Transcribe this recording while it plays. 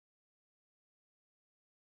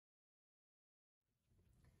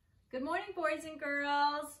Good morning, boys and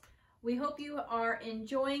girls. We hope you are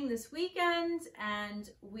enjoying this weekend, and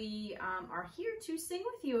we are here to sing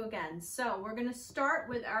with you again. So we're going to start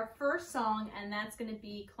with our first song, and that's going to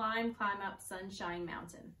be Climb, Climb Up Sunshine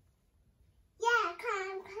Mountain. Yeah,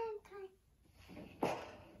 climb.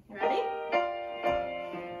 You ready?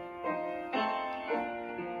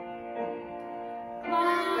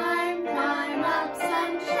 Climb, climb up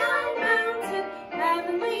Sunshine Mountain,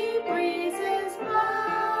 heavenly breezes blow.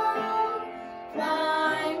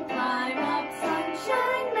 Climb, climb up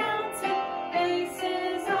Sunshine Mountain,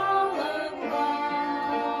 faces all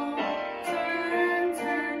aglow. Turn,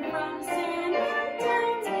 turn from sin and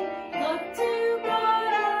doubting, look to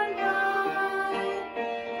God on high.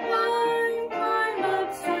 Climb, climb up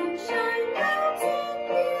Sunshine Mountain,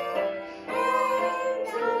 near and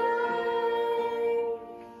high.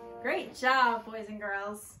 Great job, boys and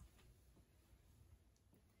girls.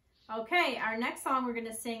 Okay, our next song we're going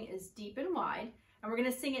to sing is Deep and Wide, and we're going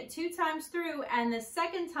to sing it 2 times through, and the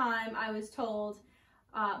second time I was told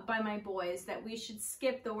by my boys that we should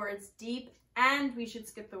skip the words deep and we should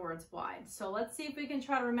skip the words wide. So let's see if we can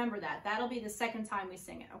try to remember that. That'll be the second time we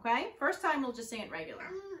sing it, okay? First time we'll just sing it regular.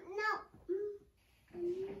 No.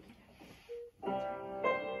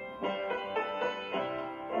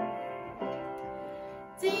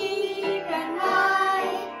 Deep and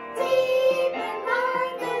wide, deep and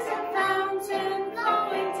wide, there's a fountain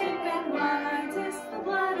flowing deep and wide. It's the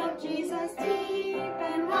blood of Jesus. Deep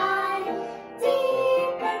and wide,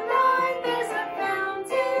 there's a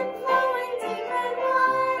fountain flowing deep and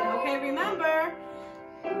wide. Okay, remember.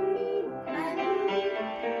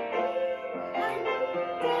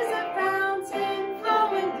 There's a fountain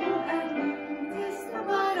flowing deep and wide. It's the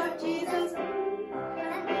blood of Jesus.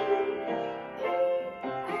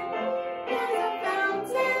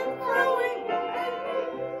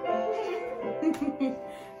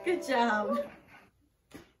 Good job.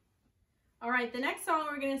 All right, the next song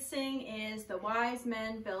we're going to sing is The Wise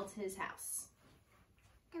Men Built His House.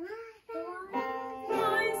 The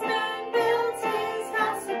wise man built his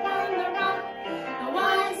house upon the rock. The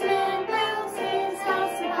wise man built his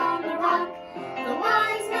house upon the rock. The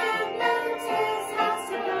wise man built his house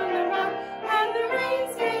upon the rock, and the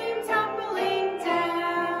rains came tumbling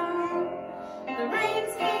down. The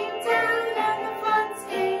rains came down and the floods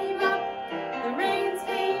came up. The rains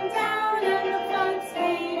came down and the floods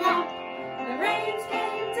came up. The rains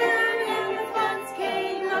came down and the floods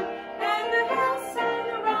came up, and the house on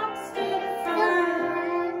the rock stood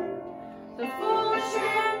firm. The foolish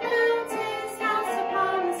man built his house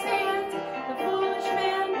upon the sand. The foolish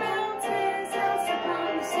man built his house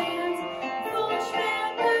upon the sand. The foolish man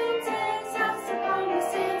built his house upon the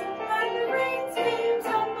sand, and the rains came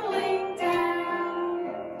tumbling down.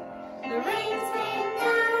 The rains came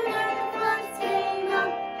down and the floods came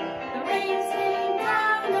up. The rains came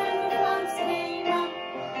down and the floods came up.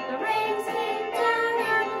 The rains came down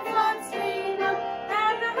and the floods came up,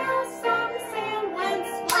 and the house on the sand went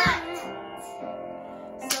splat.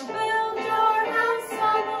 So build your house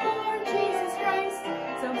on the Lord Jesus Christ.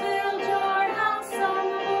 So build your house on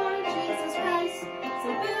the Lord Jesus Christ. So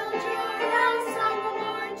build your house on the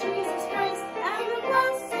Lord Jesus Christ, and the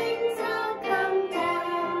blessings will come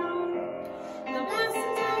down. The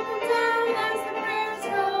blessings will come down as the prayers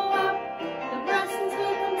go up. The blessings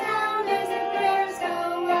will come down as the prayers go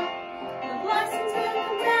up. The blessings will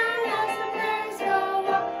come down as the prayers go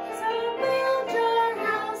up. So build your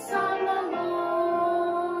house on the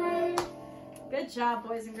Lord. Good job,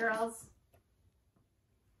 boys and girls.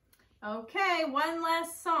 Okay, one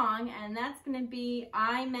last song, and that's going to be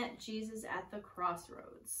I Met Jesus at the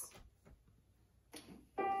Crossroads.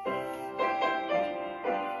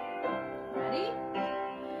 Ready?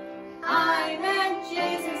 I met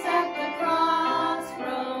Jesus at the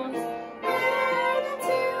crossroads, where the 2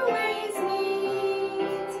 ways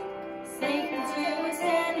meet. Satan too was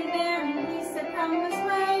standing there, and he said, come this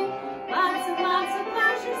way. Lots and lots of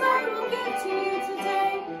pleasures I will give to you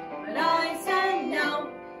today. But I said no,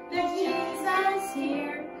 there's Jesus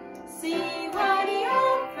here. See what he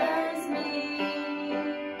offers me.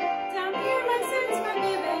 Down here my sins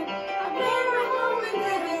forgiven, up there a home in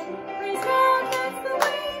heaven. Praise God, that's the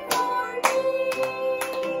way for me.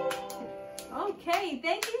 Okay,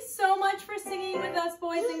 thank you so much for singing with us,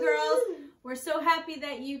 boys and girls. We're so happy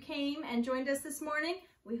that you came and joined us this morning.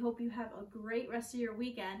 We hope you have a great rest of your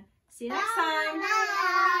weekend. See you next time.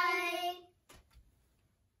 Bye.